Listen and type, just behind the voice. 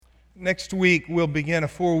Next week, we'll begin a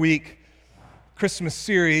 4-week Christmas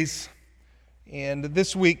series, and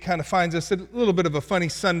this week kind of finds us a little bit of a funny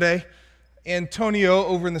Sunday. Antonio,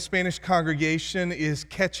 over in the Spanish congregation, is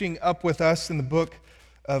catching up with us in the book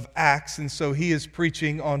of Acts, and so he is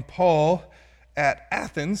preaching on Paul at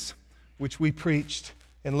Athens, which we preached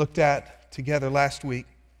and looked at together last week.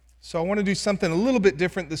 So I want to do something a little bit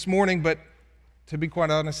different this morning, but to be quite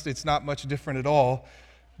honest, it's not much different at all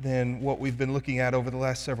than what we've been looking at over the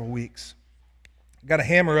last several weeks. Got a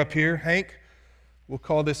hammer up here, Hank. We'll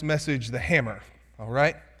call this message the hammer, all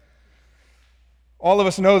right? All of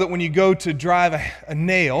us know that when you go to drive a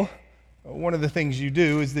nail, one of the things you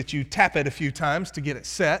do is that you tap it a few times to get it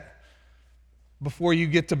set before you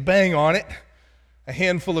get to bang on it a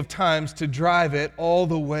handful of times to drive it all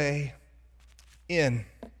the way in.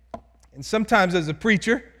 And sometimes as a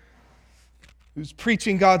preacher who's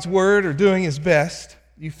preaching God's word or doing his best,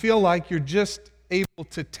 you feel like you're just able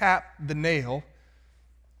to tap the nail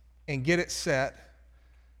and get it set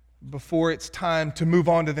before it's time to move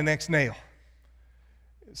on to the next nail.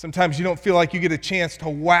 Sometimes you don't feel like you get a chance to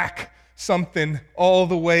whack something all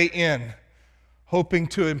the way in, hoping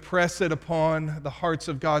to impress it upon the hearts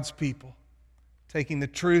of God's people, taking the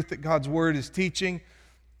truth that God's word is teaching,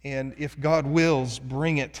 and if God wills,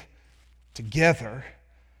 bring it together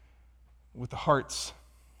with the hearts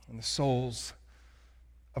and the souls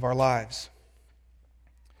of our lives.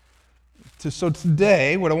 So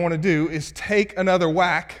today, what I want to do is take another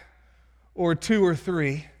whack or two or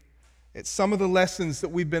three at some of the lessons that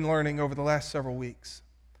we've been learning over the last several weeks.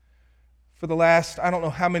 For the last, I don't know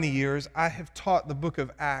how many years, I have taught the book of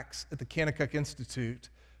Acts at the Kanakuk Institute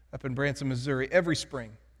up in Branson, Missouri, every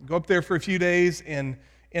spring. Go up there for a few days, and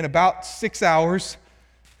in about 6 hours,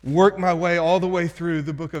 work my way all the way through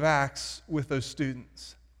the book of Acts with those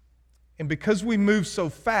students. And because we move so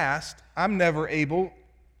fast, I'm never able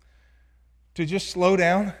to just slow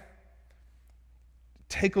down,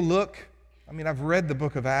 take a look. I mean, I've read the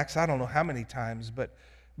book of Acts, I don't know how many times, but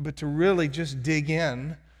to really just dig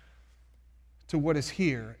in to what is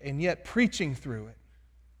here. And yet preaching through it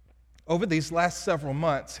over these last several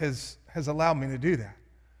months has allowed me to do that.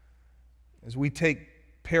 As we take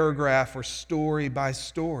paragraph or story by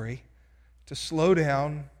story to slow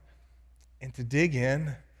down and to dig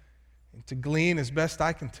in and to glean, as best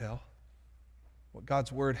I can tell, what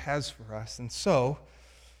God's word has for us. And so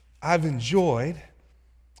I've enjoyed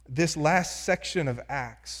this last section of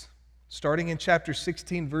Acts, starting in chapter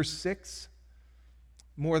 16, verse 6,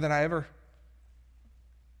 more than I ever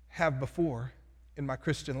have before in my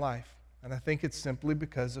Christian life. And I think it's simply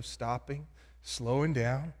because of stopping, slowing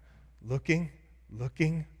down, looking,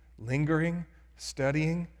 lingering,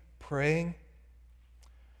 studying, praying.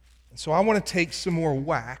 And so I want to take some more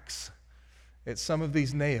whacks at some of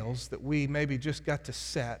these nails that we maybe just got to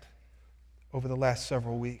set over the last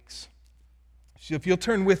several weeks. So if you'll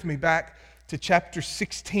turn with me back to chapter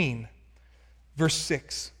 16, verse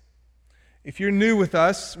 6. If you're new with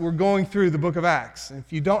us, we're going through the book of Acts. And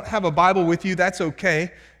if you don't have a Bible with you, that's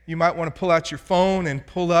okay. You might want to pull out your phone and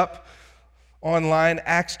pull up online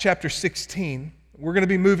Acts chapter 16. We're going to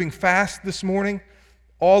be moving fast this morning.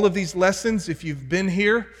 All of these lessons, if you've been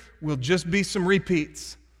here, will just be some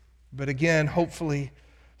repeats. But again, hopefully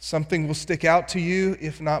something will stick out to you,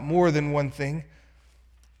 if not more than one thing,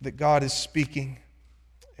 that God is speaking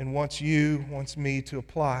and wants me to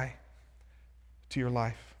apply to your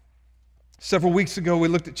life. Several weeks ago, we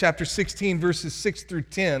looked at chapter 16, verses 6 through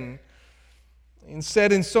 10, and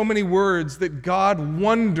said in so many words that God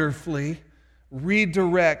wonderfully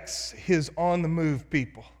redirects his on-the-move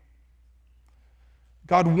people.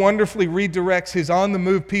 God wonderfully redirects his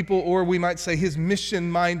on-the-move people, or we might say his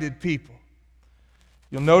mission-minded people.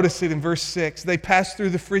 You'll notice it in verse 6. They passed through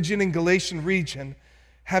the Phrygian and Galatian region,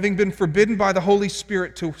 having been forbidden by the Holy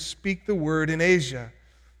Spirit to speak the word in Asia.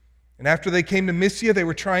 And after they came to Mysia, they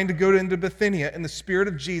were trying to go into Bithynia, and the Spirit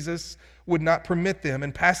of Jesus would not permit them.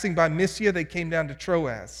 And passing by Mysia, they came down to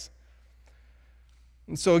Troas.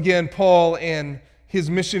 And so again, Paul and his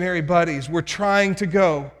missionary buddies were trying to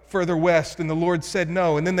go further west, and the Lord said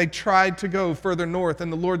no. And then they tried to go further north,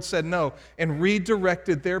 and the Lord said no, and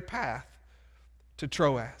redirected their path to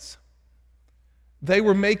Troas. They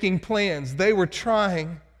were making plans. They were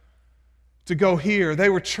trying to go here. They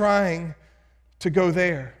were trying to go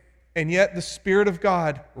there. And yet the Spirit of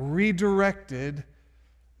God redirected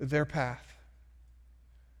their path.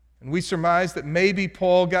 And we surmise that maybe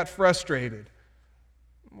Paul got frustrated.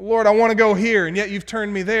 Lord, I want to go here, and yet you've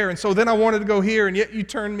turned me there. And so then I wanted to go here, and yet you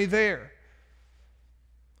turned me there.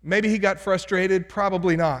 Maybe he got frustrated,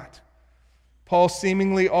 probably not. Paul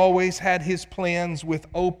seemingly always had his plans with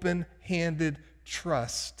open-handed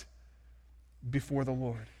trust before the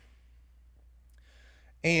Lord.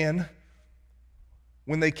 And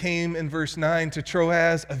when they came in verse 9 to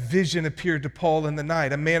Troas, a vision appeared to Paul in the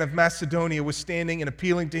night. A man of Macedonia was standing and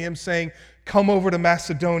appealing to him, saying, "Come over to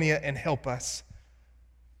Macedonia and help us."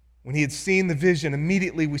 When he had seen the vision,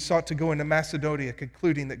 immediately we sought to go into Macedonia,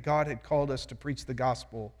 concluding that God had called us to preach the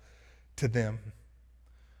gospel to them.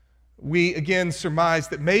 We again surmise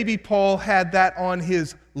that maybe Paul had that on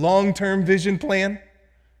his long-term vision plan,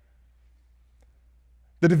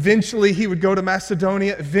 that eventually he would go to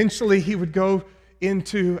Macedonia, eventually he would go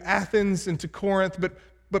into Athens, into Corinth,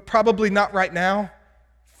 but probably not right now.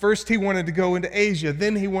 First he wanted to go into Asia,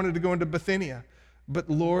 then he wanted to go into Bithynia. But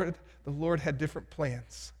the Lord had different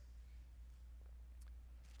plans.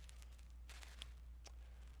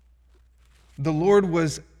 The Lord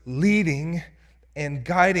was leading and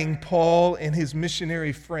guiding Paul and his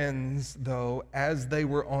missionary friends, though, as they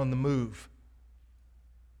were on the move.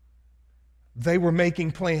 They were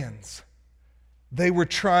making plans. They were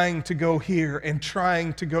trying to go here and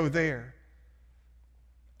trying to go there.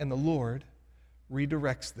 And the Lord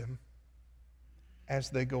redirects them as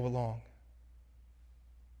they go along.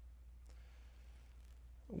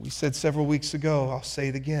 We said several weeks ago, I'll say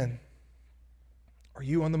it again. Are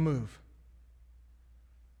you on the move?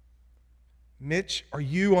 Mitch, are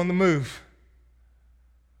you on the move?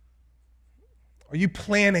 Are you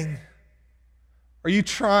planning? Are you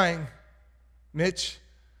trying, Mitch,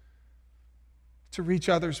 to reach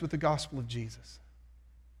others with the gospel of Jesus?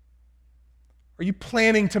 Are you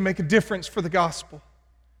planning to make a difference for the gospel?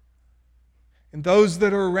 And those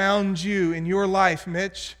that are around you in your life,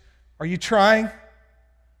 Mitch, are you trying?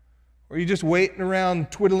 Or are you just waiting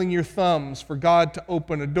around twiddling your thumbs for God to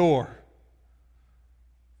open a door?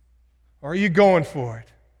 Or are you going for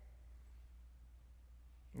it?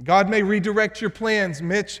 God may redirect your plans,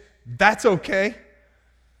 Mitch. That's okay.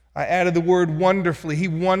 I added the word wonderfully. He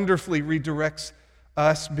wonderfully redirects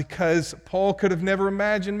us because Paul could have never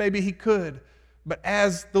imagined, maybe he could. But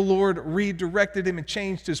as the Lord redirected him and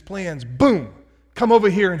changed his plans, boom, come over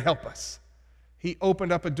here and help us. He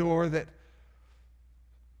opened up a door that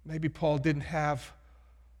maybe Paul didn't have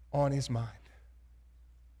on his mind.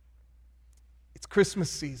 It's Christmas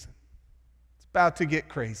season. It's about to get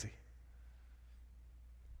crazy.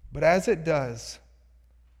 But as it does,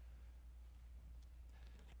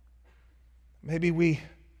 maybe we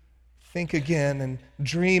think again and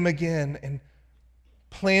dream again and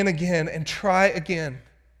plan again and try again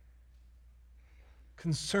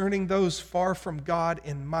concerning those far from God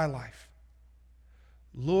in my life.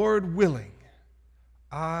 Lord willing,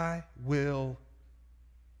 I will,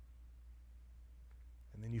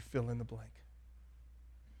 and then you fill in the blank.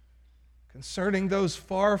 Concerning those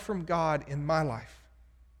far from God in my life,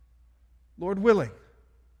 Lord willing,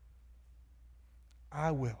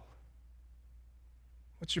 I will.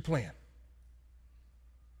 What's your plan?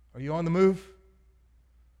 Are you on the move?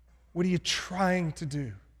 What are you trying to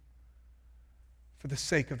do for the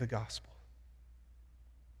sake of the gospel?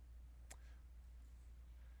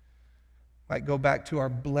 Might go back to our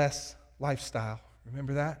bless lifestyle.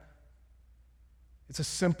 Remember that? It's a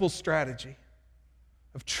simple strategy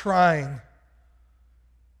of trying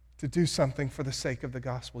to do something for the sake of the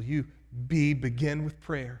gospel. Begin with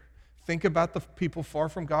prayer. Think about the people far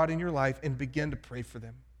from God in your life and begin to pray for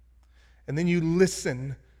them. And then you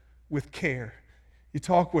listen with care. You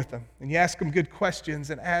talk with them and you ask them good questions,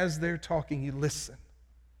 and as they're talking, you listen.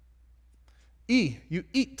 You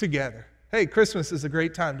eat together. Hey, Christmas is a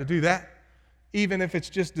great time to do that, even if it's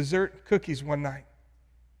just dessert and cookies one night.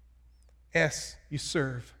 S, you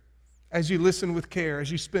serve. As you listen with care, as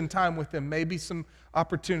you spend time with them, maybe some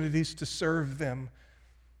opportunities to serve them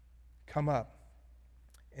come up.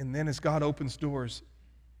 And then as God opens doors,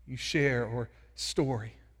 you share or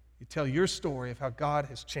story. You tell your story of how God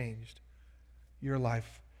has changed your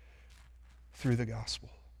life through the gospel.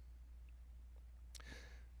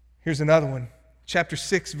 Here's another one. Chapter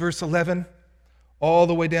 6, verse 11, all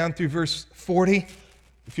the way down through verse 40.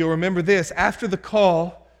 If you'll remember this, after the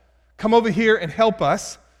call, come over here and help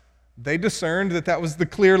us, they discerned that that was the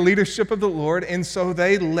clear leadership of the Lord, and so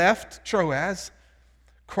they left Troas,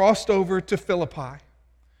 crossed over to Philippi.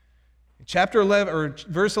 In chapter 11, or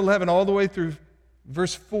verse 11, all the way through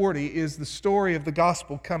verse 40 is the story of the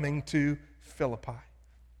gospel coming to Philippi.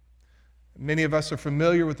 Many of us are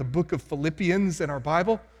familiar with the book of Philippians in our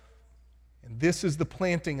Bible, and this is the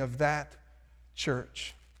planting of that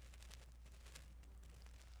church.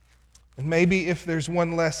 And maybe if there's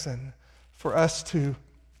one lesson for us to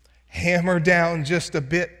hammer down just a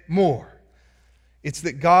bit more, it's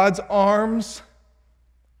that God's arms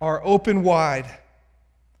are open wide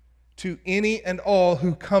to any and all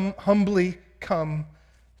who come humbly come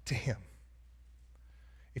to him.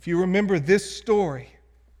 If you remember this story,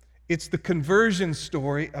 it's the conversion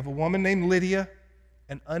story of a woman named Lydia,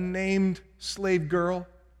 an unnamed slave girl,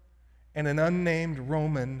 and an unnamed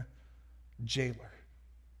Roman jailer.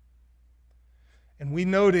 And we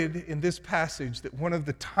noted in this passage that one of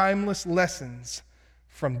the timeless lessons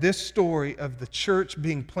from this story of the church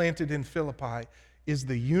being planted in Philippi is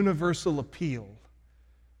the universal appeal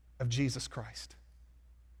of Jesus Christ.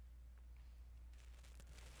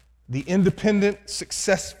 The independent,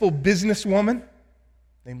 successful businesswoman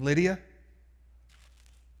named Lydia,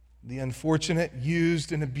 the unfortunate,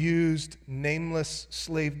 used and abused, nameless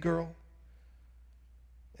slave girl,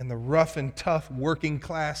 and the rough and tough working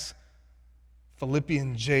class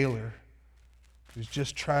Philippian jailer who's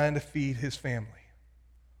just trying to feed his family.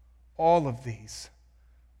 All of these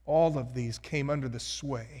came under the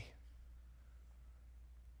sway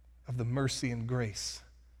of the mercy and grace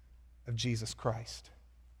of Jesus Christ.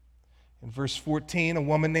 In verse 14, a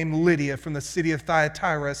woman named Lydia from the city of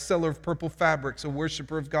Thyatira, a seller of purple fabrics, a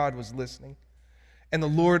worshiper of God, was listening. And the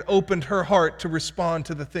Lord opened her heart to respond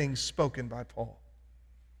to the things spoken by Paul.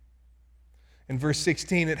 In verse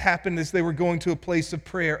 16, it happened as they were going to a place of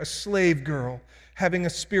prayer, a slave girl, having a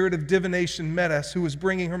spirit of divination, met us, who was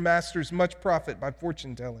bringing her masters much profit by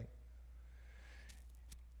fortune telling.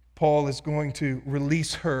 Paul is going to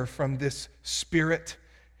release her from this spirit.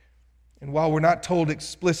 And while we're not told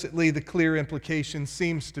explicitly, the clear implication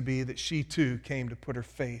seems to be that she too came to put her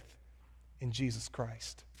faith in Jesus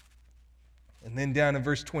Christ. And then down in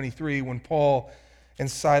verse 23, when Paul and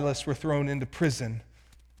Silas were thrown into prison,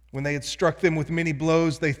 when they had struck them with many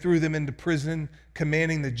blows, they threw them into prison,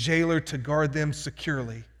 commanding the jailer to guard them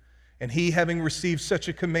securely. And he, having received such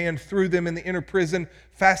a command, threw them in the inner prison,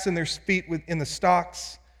 fastened their feet in the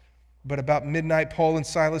stocks. But about midnight, Paul and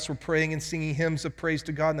Silas were praying and singing hymns of praise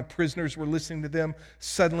to God, and the prisoners were listening to them.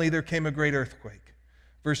 Suddenly there came a great earthquake.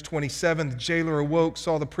 Verse 27, the jailer awoke,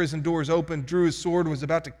 saw the prison doors open, drew his sword, and was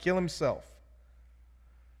about to kill himself.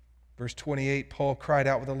 Verse 28, Paul cried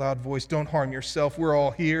out with a loud voice, "Don't harm yourself, we're all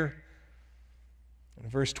here." In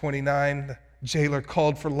verse 29, the jailer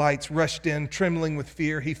called for lights, rushed in, trembling with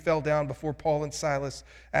fear. He fell down before Paul and Silas.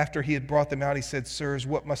 After he had brought them out, he said, "Sirs,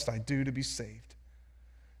 what must I do to be saved?"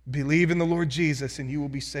 "Believe in the Lord Jesus, and you will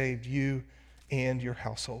be saved, you and your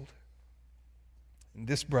household." And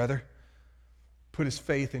this brother put his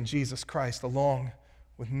faith in Jesus Christ along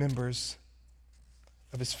with members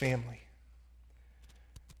of his family.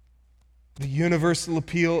 The universal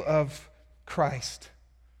appeal of Christ.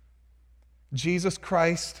 Jesus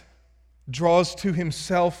Christ draws to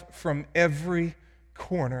himself from every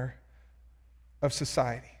corner of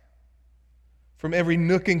society, from every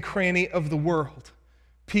nook and cranny of the world.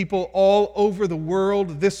 People all over the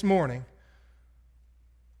world this morning,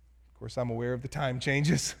 of course I'm aware of the time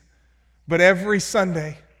changes, but every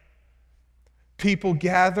Sunday, people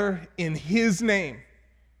gather in his name,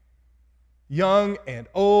 young and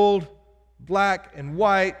old, black and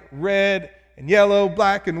white, red and yellow,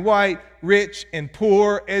 black and white, rich and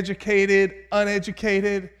poor, educated,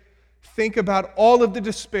 uneducated. Think about all of the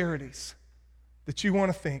disparities that you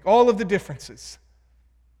want to think, all of the differences.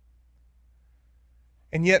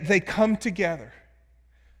 And yet they come together,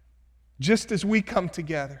 just as we come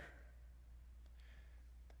together.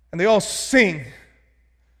 And they all sing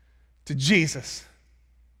to Jesus.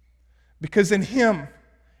 Because in him,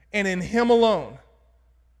 and in him alone,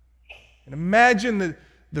 and imagine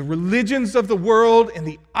the religions of the world and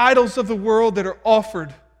the idols of the world that are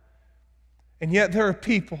offered, and yet there are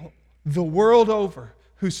people the world over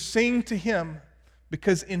who sing to him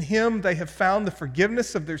because in him they have found the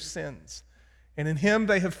forgiveness of their sins. And in him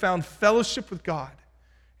they have found fellowship with God.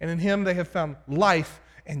 And in him they have found life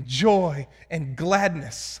and joy and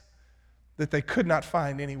gladness that they could not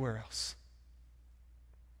find anywhere else.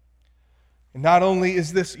 And not only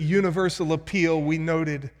is this universal appeal, we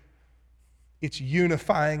noted its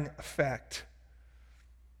unifying effect.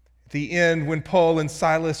 At the end, when Paul and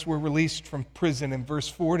Silas were released from prison, in verse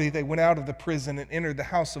 40, they went out of the prison and entered the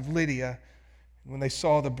house of Lydia. When they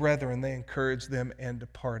saw the brethren, they encouraged them and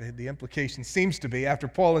departed. The implication seems to be, after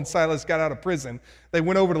Paul and Silas got out of prison, they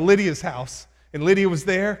went over to Lydia's house. And Lydia was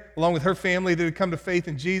there, along with her family that had come to faith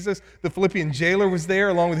in Jesus. The Philippian jailer was there,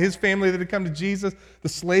 along with his family that had come to Jesus. The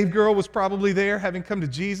slave girl was probably there, having come to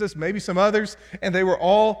Jesus, maybe some others. And they were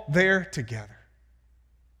all there together.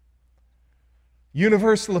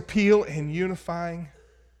 Universal appeal and unifying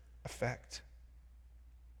effect.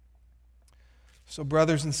 So,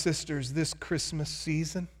 brothers and sisters, this Christmas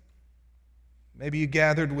season, maybe you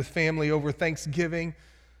gathered with family over Thanksgiving,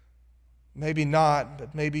 maybe not,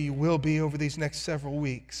 but maybe you will be over these next several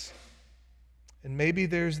weeks. And maybe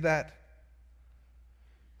there's that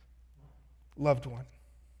loved one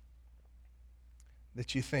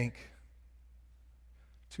that you think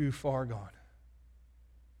too far gone,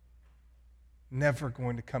 never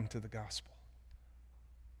going to come to the gospel.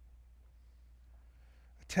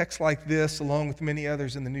 A text like this, along with many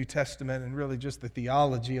others in the New Testament, and really just the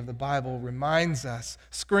theology of the Bible, reminds us,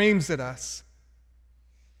 screams at us,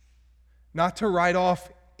 not to write off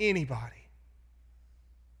anybody.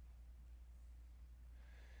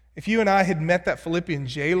 If you and I had met that Philippian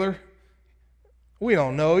jailer, we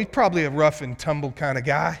don't know. He's probably a rough and tumble kind of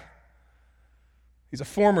guy. He's a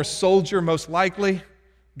former soldier, most likely.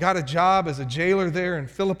 Got a job as a jailer there in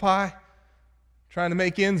Philippi, trying to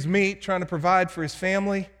make ends meet, trying to provide for his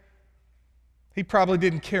family. He probably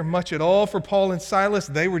didn't care much at all for Paul and Silas.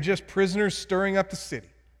 They were just prisoners stirring up the city.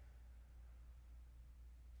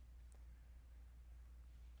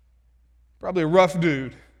 Probably a rough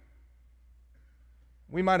dude.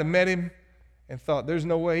 We might have met him and thought, there's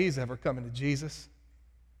no way he's ever coming to Jesus.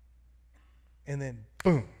 And then,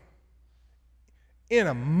 boom, in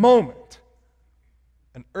a moment,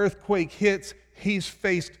 an earthquake hits. He's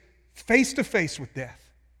faced face to face with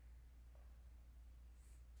death.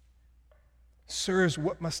 Sirs,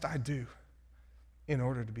 what must I do in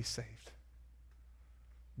order to be saved?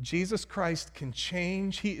 Jesus Christ can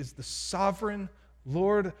change. He is the sovereign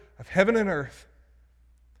Lord of heaven and earth.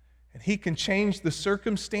 And He can change the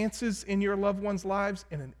circumstances in your loved ones' lives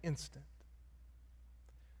in an instant.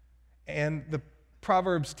 And the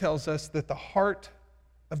Proverbs tells us that the heart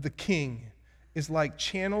of the king is like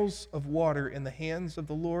channels of water in the hands of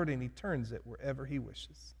the Lord, and He turns it wherever He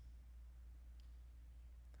wishes.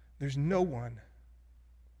 There's no one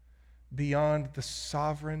beyond the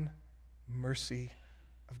sovereign mercy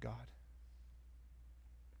of God.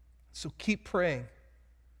 So keep praying.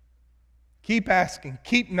 Keep asking.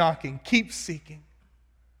 Keep knocking. Keep seeking.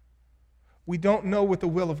 We don't know what the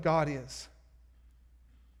will of God is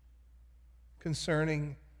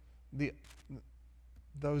concerning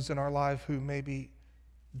those in our life who maybe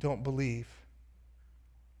don't believe.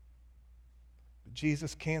 But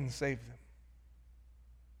Jesus can save them.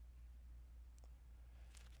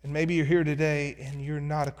 And maybe you're here today and you're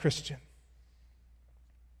not a Christian.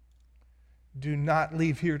 Do not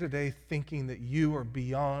leave here today thinking that you are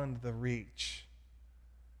beyond the reach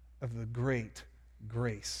of the great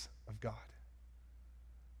grace of God,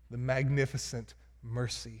 the magnificent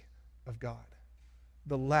mercy of God,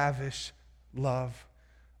 the lavish love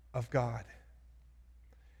of God.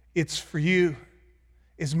 It's for you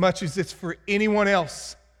as much as it's for anyone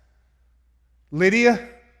else. Lydia,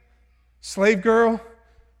 slave girl,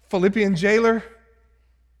 Philippian jailer,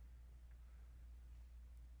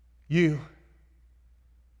 you.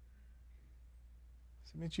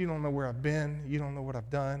 So it means you don't know where I've been, you don't know what I've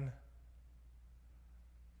done.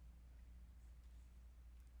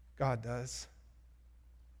 God does.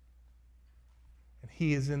 And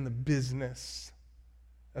He is in the business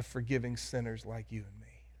of forgiving sinners like you and me.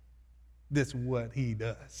 That's what He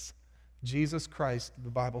does. Jesus Christ,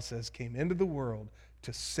 the Bible says, came into the world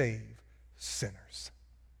to save sinners.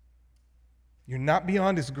 You're not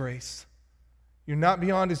beyond His grace. You're not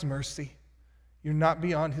beyond His mercy. You're not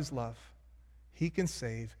beyond His love. He can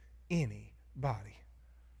save anybody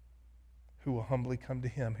who will humbly come to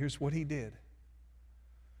Him. Here's what He did.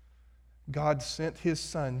 God sent His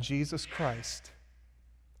Son, Jesus Christ,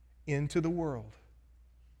 into the world.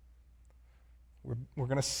 We're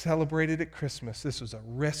going to celebrate it at Christmas. This was a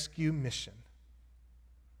rescue mission.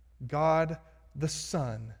 God, the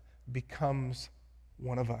Son, becomes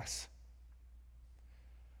one of us.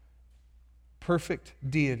 Perfect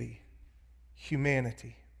deity,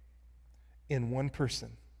 humanity in one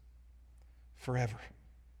person forever.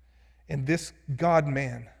 And this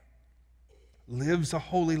God-man lives a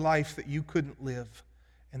holy life that you couldn't live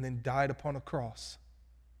and then died upon a cross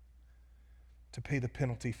to pay the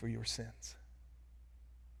penalty for your sins.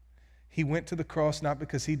 He went to the cross not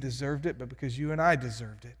because He deserved it, but because you and I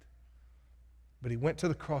deserved it. But He went to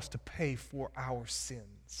the cross to pay for our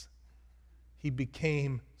sins. He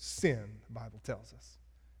became sin, the Bible tells us,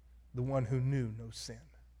 the one who knew no sin.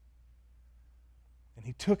 And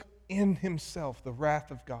He took in Himself the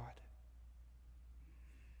wrath of God.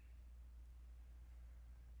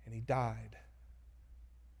 And He died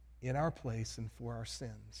in our place and for our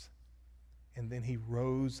sins. And then He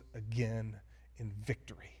rose again in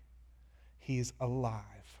victory. He is alive.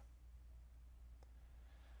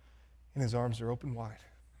 And His arms are open wide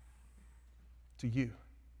to you.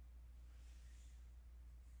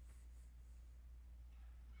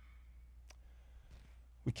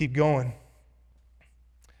 We keep going.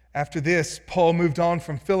 After this, Paul moved on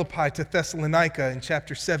from Philippi to Thessalonica in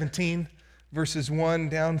chapter 17, verses 1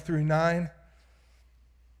 down through 9.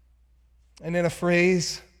 And in a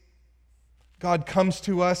phrase, God comes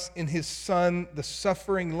to us in his Son, the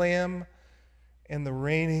suffering Lamb and the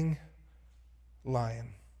reigning Lion.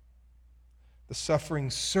 The suffering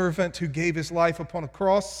servant who gave his life upon a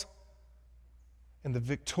cross, and the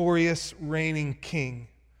victorious reigning King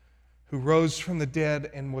who rose from the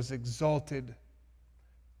dead and was exalted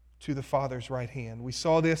to the Father's right hand. We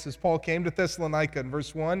saw this as Paul came to Thessalonica in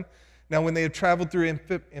verse 1. Now when they had traveled through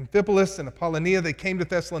Amphipolis and Apollonia, they came to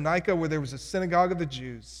Thessalonica where there was a synagogue of the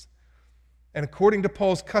Jews. And according to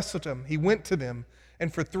Paul's custom, he went to them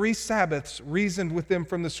and for 3 Sabbaths reasoned with them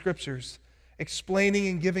from the Scriptures, explaining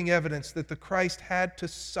and giving evidence that the Christ had to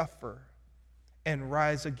suffer and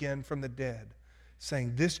rise again from the dead,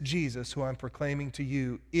 saying, this Jesus who I'm proclaiming to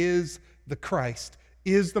you is the Christ,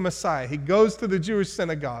 is the Messiah. He goes to the Jewish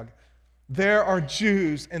synagogue. There are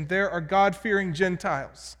Jews and there are God-fearing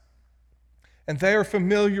Gentiles. And they are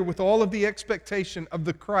familiar with all of the expectation of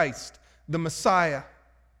the Christ, the Messiah.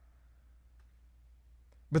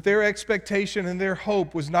 But their expectation and their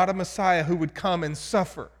hope was not a Messiah who would come and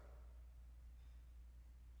suffer.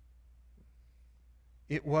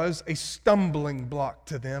 It was a stumbling block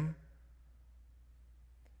to them.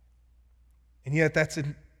 And yet that's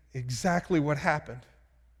exactly what happened.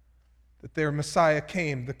 That their Messiah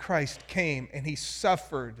came, the Christ came, and he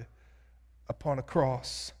suffered upon a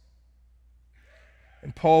cross.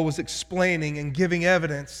 And Paul was explaining and giving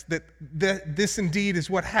evidence that this indeed is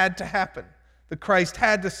what had to happen. The Christ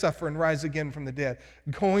had to suffer and rise again from the dead.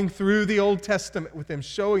 Going through the Old Testament with them,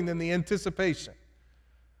 showing them the anticipation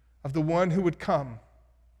of the one who would come.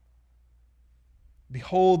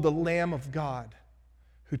 Behold the Lamb of God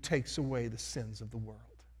who takes away the sins of the world.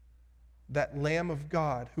 That Lamb of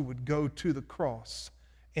God who would go to the cross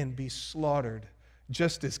and be slaughtered,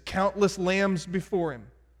 just as countless lambs before him.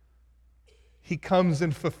 He comes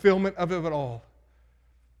in fulfillment of it all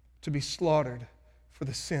to be slaughtered for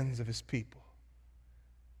the sins of his people.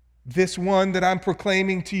 This one that I'm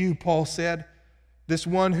proclaiming to you, Paul said, this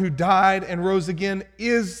one who died and rose again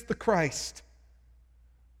is the Christ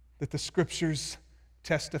that the Scriptures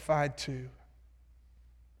testified to.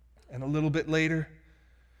 And a little bit later,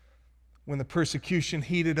 when the persecution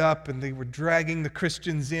heated up and they were dragging the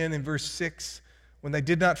Christians in verse 6, when they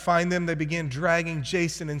did not find them, they began dragging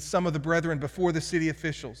Jason and some of the brethren before the city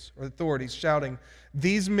officials or authorities, shouting,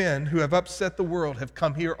 these men who have upset the world have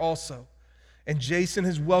come here also. And Jason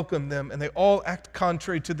has welcomed them, and they all act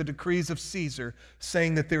contrary to the decrees of Caesar,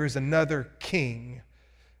 saying that there is another king,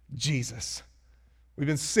 Jesus. We've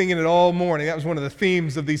been singing it all morning. That was one of the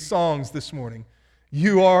themes of these songs this morning.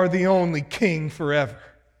 You are the only king forever.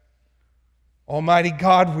 Almighty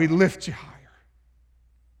God, we lift you higher.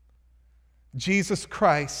 Jesus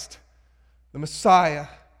Christ, the Messiah,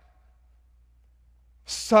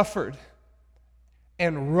 suffered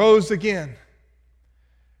and rose again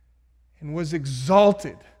and was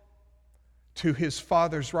exalted to his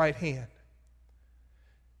Father's right hand.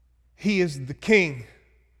 He is the King.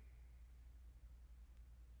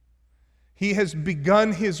 He has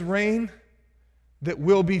begun his reign that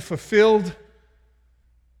will be fulfilled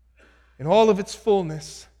in all of its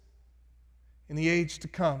fullness in the age to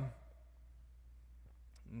come.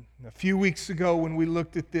 A few weeks ago when we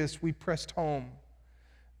looked at this, we pressed home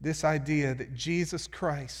this idea that Jesus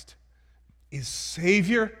Christ is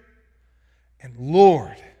Savior and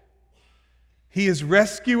Lord. He is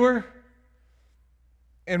rescuer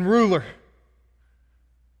and ruler.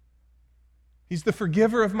 He's the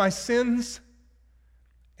forgiver of my sins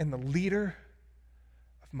and the leader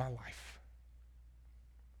of my life.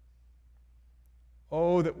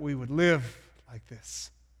 Oh, that we would live like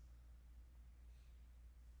this.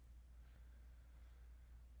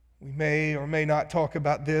 We may or may not talk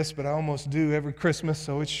about this, but I almost do every Christmas,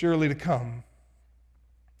 so it's surely to come.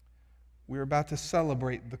 We're about to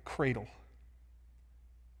celebrate the cradle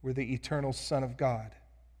where the eternal Son of God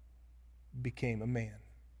became a man.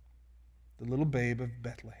 The little babe of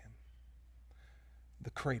Bethlehem.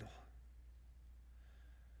 The cradle.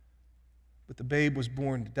 But the babe was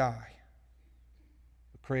born to die.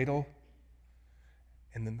 The cradle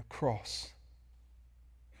and then the cross.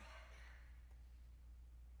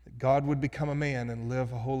 That God would become a man and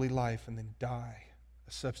live a holy life and then die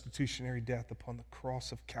a substitutionary death upon the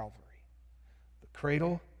cross of Calvary. The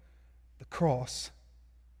cradle, the cross,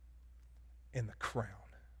 and the crown.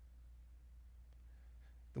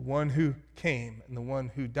 The one who came and the one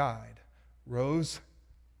who died rose,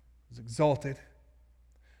 was exalted,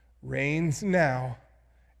 reigns now,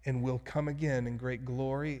 and will come again in great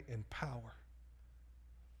glory and power.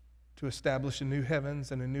 to establish a new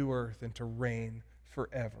heavens and a new earth and to reign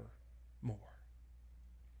forevermore.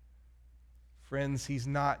 Friends, He's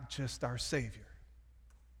not just our Savior.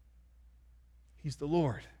 He's the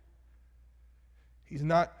Lord. He's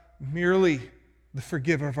not merely the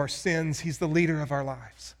forgiver of our sins. He's the leader of our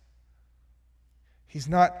lives. He's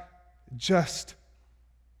not just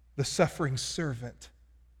the suffering servant.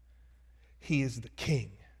 He is the King,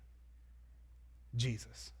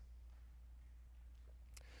 Jesus.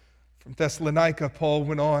 From Thessalonica, Paul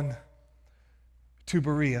went on to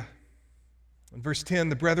Berea. In verse 10,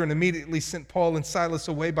 the brethren immediately sent Paul and Silas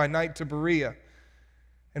away by night to Berea.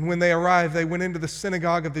 And when they arrived, they went into the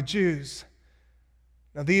synagogue of the Jews.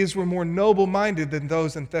 Now these were more noble-minded than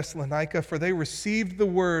those in Thessalonica, for they received the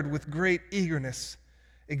word with great eagerness,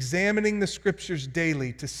 examining the Scriptures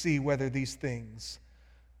daily to see whether these things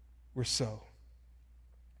were so.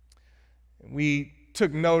 And we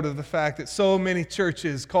took note of the fact that so many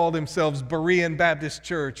churches call themselves Berean Baptist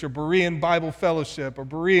Church or Berean Bible Fellowship or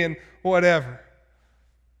Berean whatever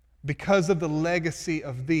because of the legacy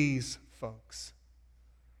of these folks.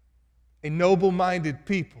 A noble-minded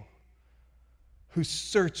people who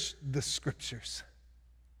searched the Scriptures.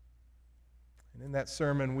 And in that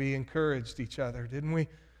sermon, we encouraged each other, didn't we?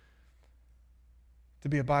 To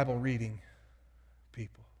be a Bible-reading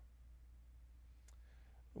people.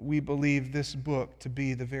 We believe this book to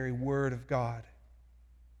be the very Word of God.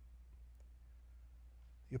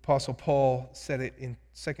 The Apostle Paul said it in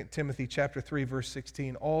 2 Timothy chapter 3, verse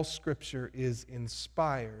 16, all Scripture is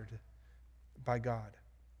inspired by God.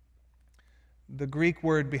 The Greek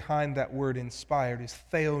word behind that word inspired is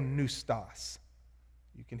theopneustos.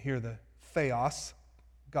 You can hear the theos,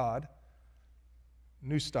 God,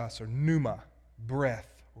 pneustos or pneuma,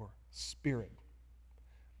 breath or spirit.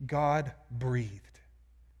 God breathed.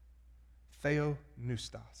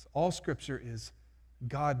 Theopneustos. All Scripture is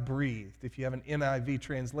God breathed. If you have an NIV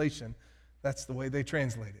translation, that's the way they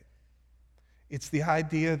translate it. It's the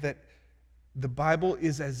idea that the Bible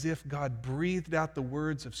is as if God breathed out the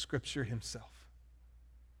words of Scripture Himself.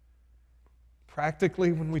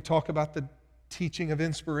 Practically, when we talk about the teaching of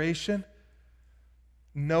inspiration,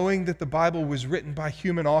 knowing that the Bible was written by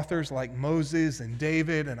human authors like Moses and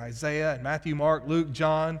David and Isaiah and Matthew, Mark, Luke,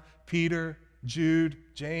 John, Peter, Jude,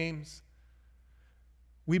 James,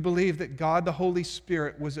 we believe that God the Holy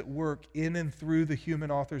Spirit was at work in and through the human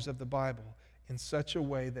authors of the Bible in such a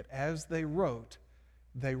way that as they wrote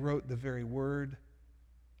the very Word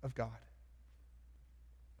of God.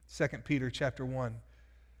 2 Peter chapter 1.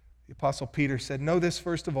 The Apostle Peter said, know this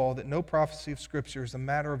first of all, that no prophecy of Scripture is a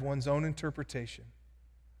matter of one's own interpretation.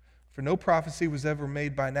 For no prophecy was ever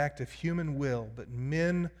made by an act of human will, but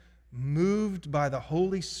men moved by the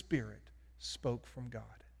Holy Spirit spoke from God.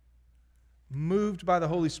 Moved by the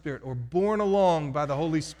Holy Spirit, or borne along by the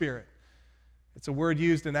Holy Spirit. It's a word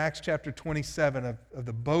used in Acts chapter 27 of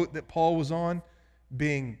the boat that Paul was on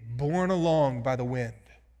being borne along by the wind.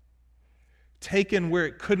 Taken where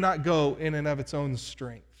it could not go in and of its own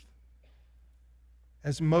strength.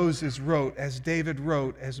 As Moses wrote, as David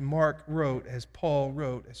wrote, as Mark wrote, as Paul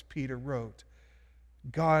wrote, as Peter wrote,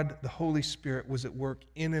 God, the Holy Spirit, was at work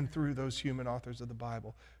in and through those human authors of the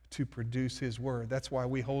Bible to produce His Word. That's why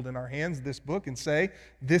we hold in our hands this book and say,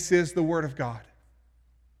 this is the Word of God.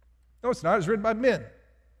 No, it's not. It's written by men.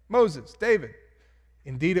 Moses, David.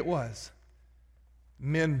 Indeed it was.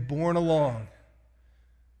 Men borne along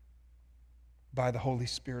by the Holy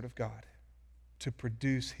Spirit of God to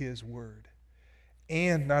produce His Word.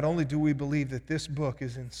 And not only do we believe that this book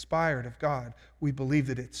is inspired of God, we believe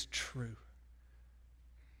that it's true.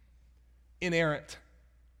 Inerrant,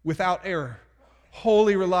 without error,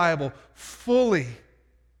 wholly reliable, fully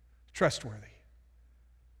trustworthy.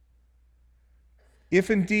 If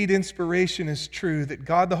indeed inspiration is true, that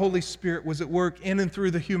God the Holy Spirit was at work in and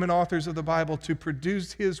through the human authors of the Bible to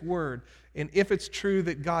produce His Word, and if it's true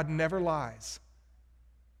that God never lies,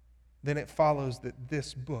 then it follows that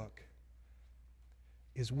this book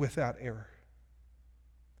is without error.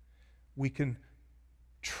 We can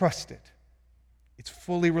trust it. It's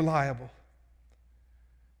fully reliable.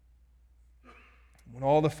 When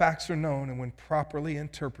all the facts are known and when properly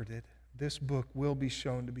interpreted, this book will be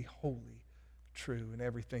shown to be wholly true in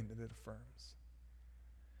everything that it affirms.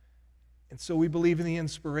 And so we believe in the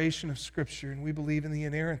inspiration of Scripture, and we believe in the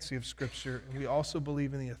inerrancy of Scripture, and we also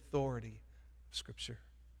believe in the authority of Scripture.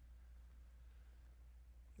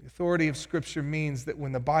 The authority of Scripture means that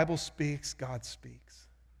when the Bible speaks, God speaks.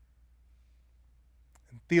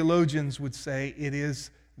 And theologians would say it is,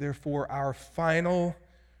 therefore, our final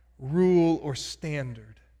rule or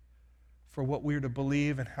standard for what we're to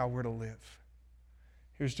believe and how we're to live.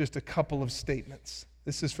 Here's just a couple of statements.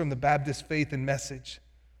 This is from the Baptist Faith and Message.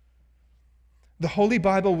 The Holy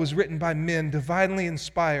Bible was written by men divinely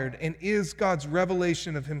inspired and is God's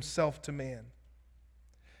revelation of himself to man.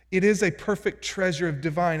 It is a perfect treasure of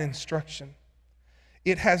divine instruction.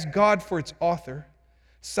 It has God for its author,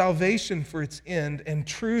 salvation for its end, and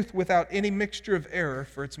truth without any mixture of error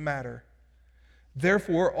for its matter.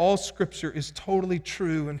 Therefore, all Scripture is totally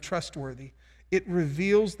true and trustworthy. It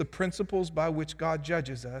reveals the principles by which God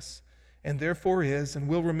judges us, and therefore is and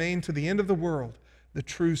will remain to the end of the world the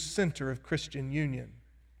true center of Christian union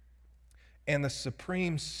and the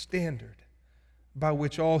supreme standard by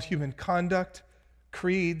which all human conduct,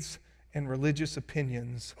 creeds, and religious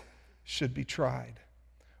opinions should be tried.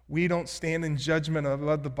 We don't stand in judgment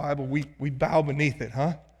of the Bible. We bow beneath it,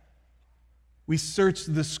 huh? We search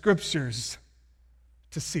the Scriptures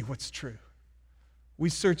to see what's true. We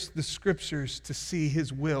search the Scriptures to see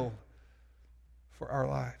His will for our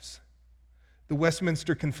lives. The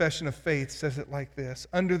Westminster Confession of Faith says it like this: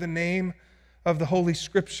 under the name of the Holy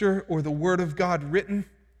Scripture, or the Word of God written,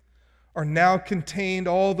 are now contained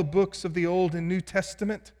all the books of the Old and New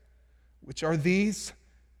Testament, which are these.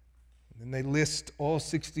 And then they list all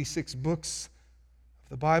 66 books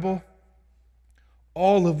of the Bible,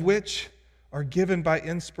 all of which are given by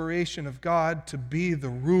inspiration of God to be the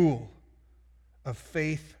rule of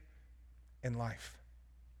faith and life,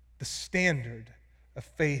 the standard of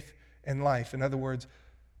faith and life. In other words,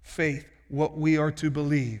 faith, what we are to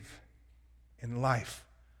believe, and life,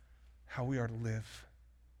 how we are to live.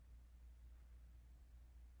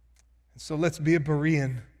 And so let's be a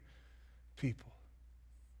Berean people.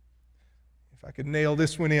 If I could nail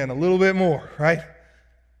this one in a little bit more, right?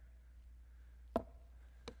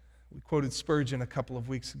 We quoted Spurgeon a couple of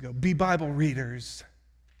weeks ago. Be Bible readers.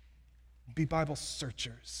 Be Bible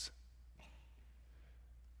searchers.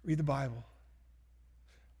 Read the Bible.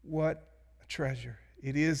 What a treasure.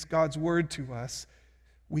 It is God's word to us.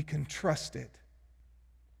 We can trust it.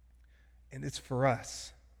 And it's for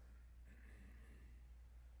us.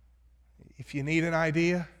 If you need an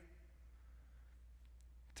idea,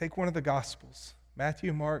 take one of the Gospels,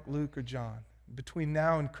 Matthew, Mark, Luke, or John. Between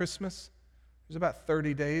now and Christmas, there's about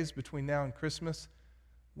 30 days between now and Christmas.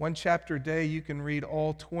 One chapter a day, you can read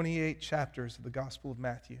all 28 chapters of the Gospel of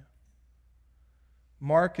Matthew.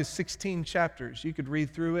 Mark is 16 chapters. You could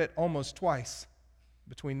read through it almost twice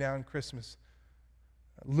between now and Christmas.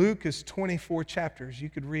 Luke is 24 chapters. You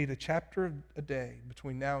could read a chapter a day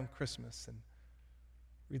between now and Christmas and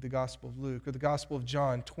read the Gospel of Luke. Or the Gospel of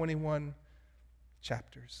John, 21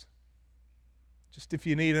 chapters. Just if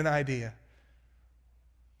you need an idea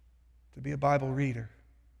to be a Bible reader,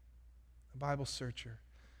 a Bible searcher.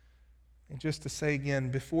 And just to say again,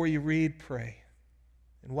 before you read, pray.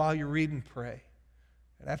 And while you're reading, pray.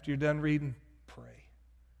 And after you're done reading, pray.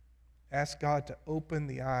 Ask God to open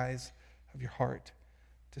the eyes of your heart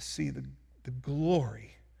to see the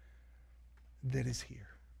glory that is here.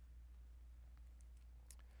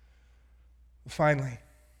 Finally,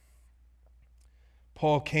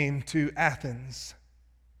 Paul came to Athens.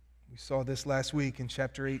 We saw this last week in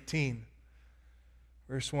chapter 18.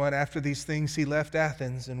 Verse 1, after these things he left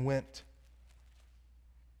Athens and went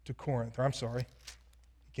to Corinth. He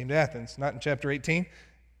came to Athens, not in chapter 18.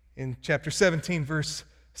 In chapter 17, verse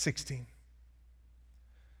 16.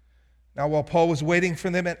 Now, while Paul was waiting for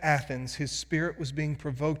them at Athens, his spirit was being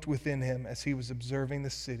provoked within him as he was observing the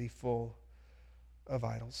city full of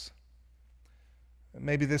idols.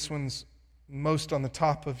 Maybe this one's most on the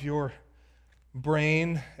top of your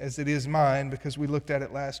brain as it is mine because we looked at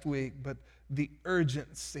it last week, but the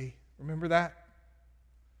urgency. Remember that?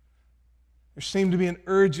 There seemed to be an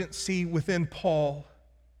urgency within Paul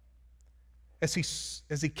as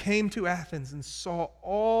he came to Athens and saw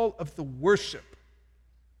all of the worship,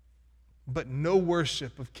 but no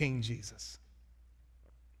worship of King Jesus.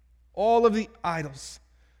 All of the idols,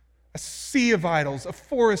 a sea of idols, a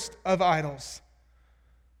forest of idols,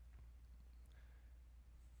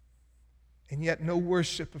 and yet no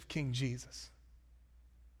worship of King Jesus.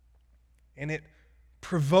 And it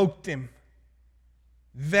provoked him,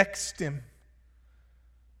 vexed him,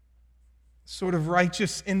 sort of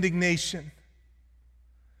righteous indignation.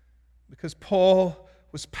 Because Paul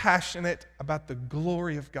was passionate about the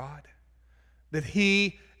glory of God. That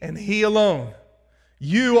He and He alone,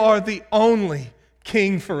 you are the only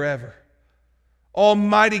King forever.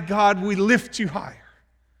 Almighty God, we lift you higher.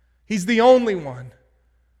 He's the only one.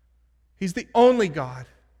 He's the only God.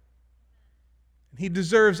 And He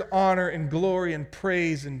deserves honor and glory and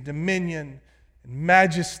praise and dominion and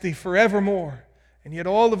majesty forevermore. And yet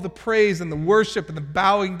all of the praise and the worship and the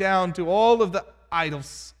bowing down to all of the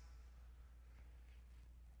idols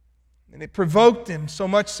And it provoked him so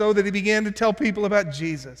much so that he began to tell people about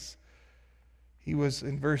Jesus. He was,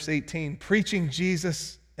 in verse 18, preaching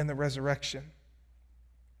Jesus and the resurrection.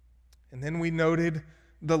 And then we noted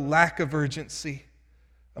the lack of urgency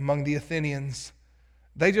among the Athenians.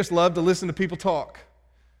 They just loved to listen to people talk.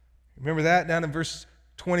 Remember that down in verse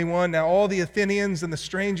 21? Now all the Athenians and the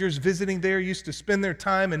strangers visiting there used to spend their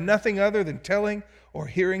time in nothing other than telling or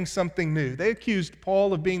hearing something new. They accused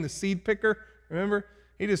Paul of being the seed picker. Remember?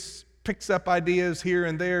 He just picks up ideas here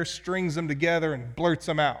and there, strings them together, and blurts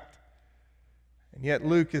them out. And yet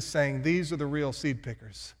Luke is saying these are the real seed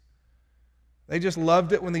pickers. They just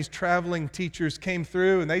loved it when these traveling teachers came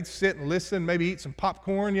through and they'd sit and listen, maybe eat some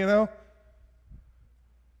popcorn,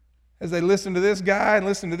 as they listened to this guy and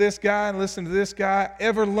listened to this guy and listened to this guy,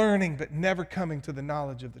 ever learning but never coming to the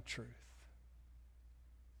knowledge of the truth.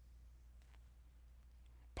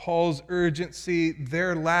 Paul's urgency,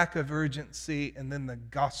 their lack of urgency, and then the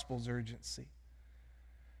gospel's urgency.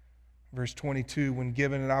 Verse 22, when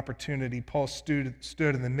given an opportunity, Paul stood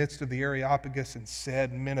in the midst of the Areopagus and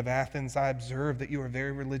said, Men of Athens, I observe that you are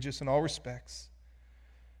very religious in all respects.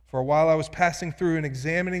 For while I was passing through and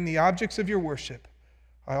examining the objects of your worship,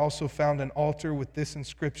 I also found an altar with this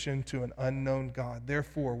inscription to an unknown God.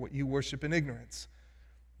 Therefore, what you worship in ignorance,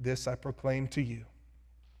 this I proclaim to you.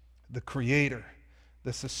 The Creator,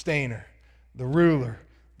 the Sustainer, the Ruler,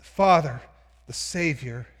 the Father, the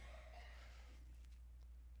Savior,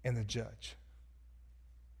 and the Judge.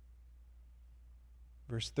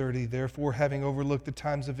 Verse 30, therefore, having overlooked the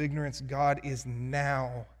times of ignorance, God is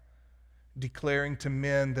now declaring to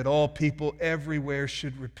men that all people everywhere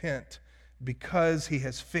should repent, because he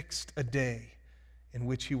has fixed a day in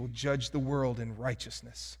which he will judge the world in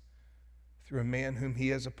righteousness through a man whom he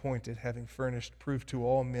has appointed, having furnished proof to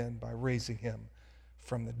all men by raising him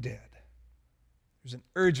from the dead. There's an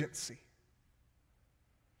urgency.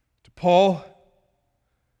 To Paul,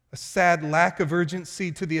 a sad lack of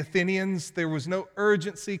urgency. To the Athenians, there was no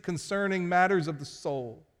urgency concerning matters of the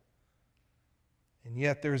soul. And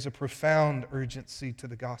yet there is a profound urgency to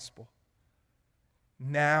the gospel.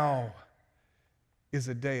 Now is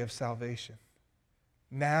a day of salvation.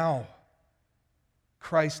 Now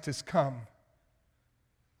Christ has come,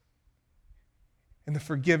 and the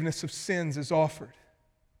forgiveness of sins is offered.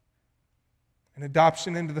 And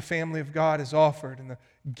adoption into the family of God is offered, and the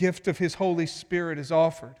gift of His Holy Spirit is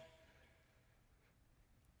offered.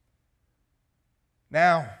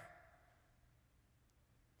 Now,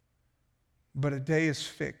 but a day is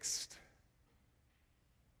fixed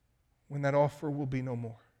when that offer will be no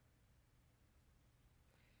more.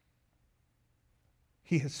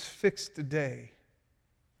 He has fixed a day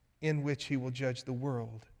in which He will judge the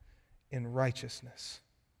world in righteousness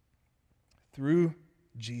through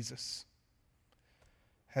Jesus,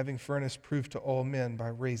 having furnished proof to all men by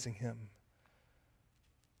raising Him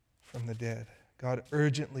from the dead. God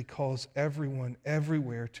urgently calls everyone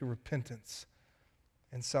everywhere to repentance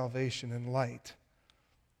and salvation in light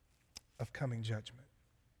of coming judgment.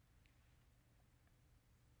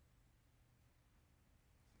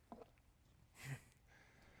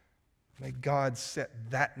 May God set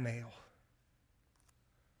that nail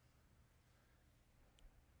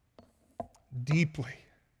deeply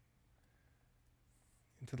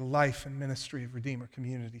into the life and ministry of Redeemer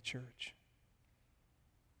Community Church.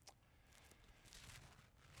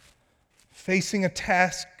 Facing a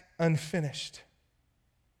task unfinished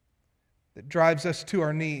that drives us to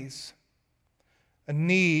our knees, a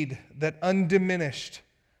need that undiminished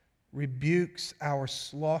rebukes our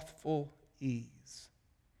slothful ease.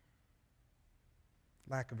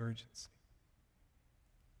 Lack of urgency.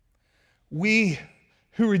 We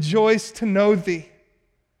who rejoice to know Thee,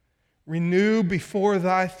 renew before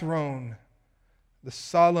Thy throne the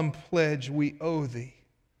solemn pledge we owe Thee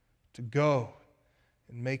to go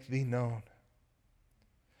and make Thee known.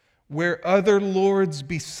 Where other lords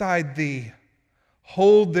beside Thee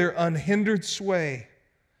hold their unhindered sway,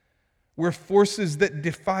 where forces that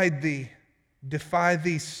defied Thee defy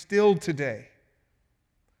Thee still today,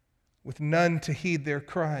 with none to heed their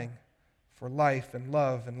crying for life and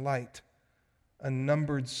love and light,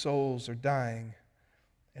 unnumbered souls are dying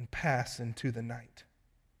and pass into the night.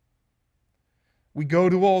 We go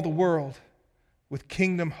to all the world with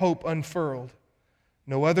kingdom hope unfurled.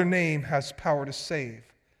 No other name has power to save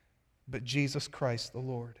but Jesus Christ the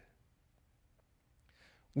Lord.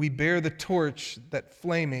 We bear the torch that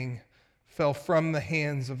flaming fell from the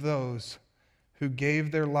hands of those who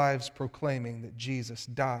gave their lives proclaiming that Jesus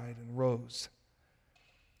died and rose.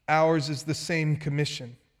 Ours is the same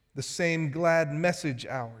commission, the same glad message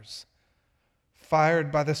ours,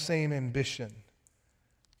 fired by the same ambition,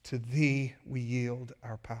 To thee we yield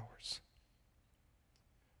our powers.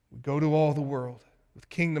 We go to all the world with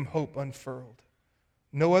kingdom hope unfurled.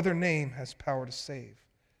 No other name has power to save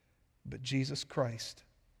but Jesus Christ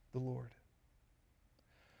the Lord.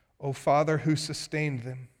 O Father who sustained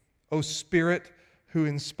them, O Spirit who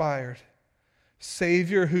inspired,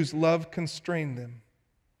 Savior whose love constrained them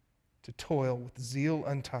to toil with zeal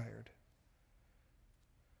untired.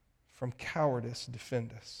 From cowardice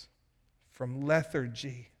defend us, from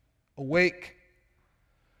lethargy awake.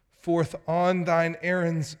 Forth on thine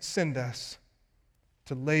errands send us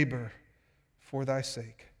to labor for thy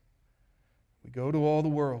sake. We go to all the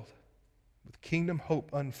world with kingdom hope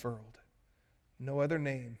unfurled. No other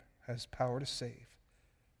name has power to save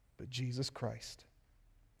but Jesus Christ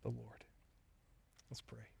the Lord. Let's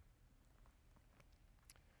pray.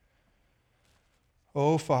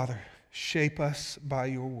 Oh, Father, shape us by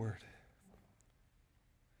your word.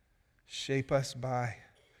 Shape us by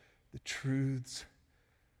the truths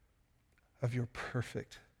of your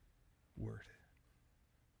perfect word.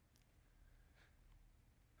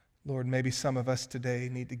 Lord, maybe some of us today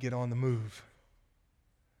need to get on the move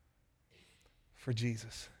for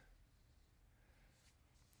Jesus.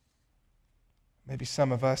 Maybe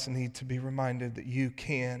some of us need to be reminded that you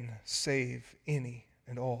can save any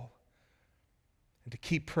and all. And to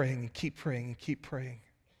keep praying and keep praying and keep praying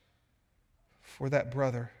for that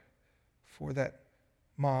brother, for that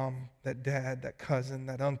mom, that dad, that cousin,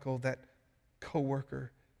 that uncle, that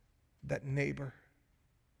coworker, that neighbor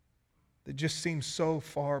that just seems so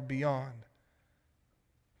far beyond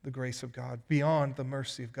the grace of God, beyond the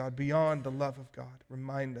mercy of God, beyond the love of God.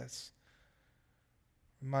 Remind us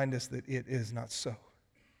that it is not so.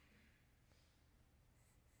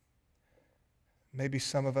 Maybe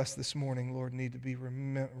some of us this morning, Lord, need to be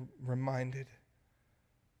reminded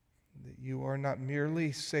that you are not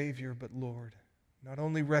merely Savior, but Lord, not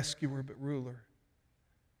only rescuer, but ruler,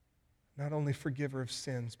 not only forgiver of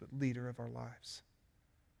sins, but leader of our lives.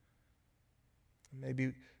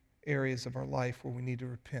 Maybe areas of our life where we need to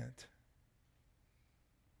repent,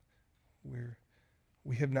 where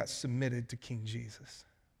we have not submitted to King Jesus.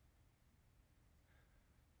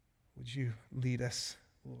 Would you lead us,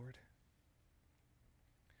 Lord?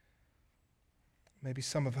 Maybe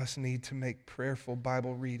some of us need to make prayerful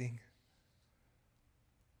Bible reading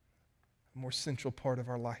a more central part of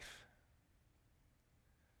our life.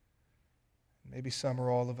 Maybe some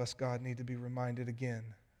or all of us, God, need to be reminded again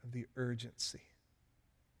of the urgency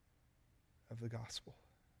of the gospel.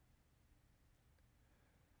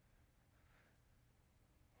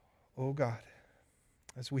 Oh God,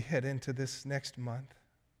 as we head into this next month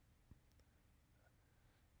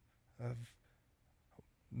of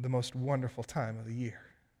the most wonderful time of the year,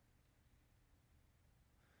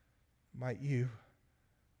 might you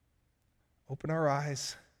open our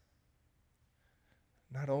eyes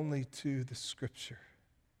not only to the Scripture,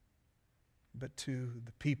 but to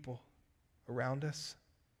the people around us,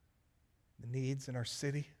 the needs in our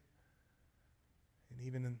city, and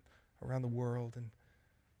even around the world. And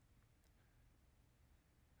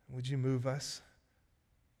would you move us?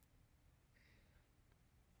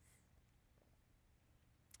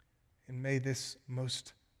 And may this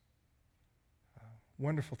most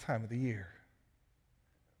wonderful time of the year,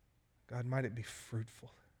 God, might it be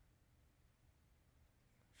fruitful.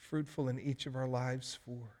 Fruitful in each of our lives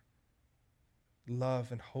for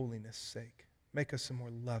love and holiness' sake. Make us a more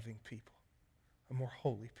loving people, a more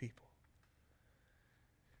holy people.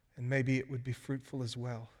 And maybe it would be fruitful as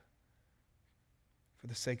well for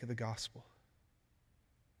the sake of the gospel.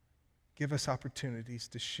 Give us opportunities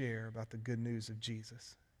to share about the good news of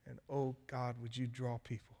Jesus. And oh God, would you draw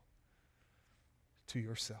people to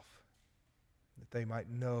yourself, that they might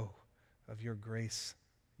know of your grace,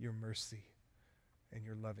 your mercy, and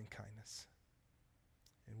your loving kindness.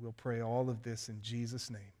 And we'll pray all of this in Jesus'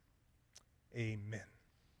 name. Amen.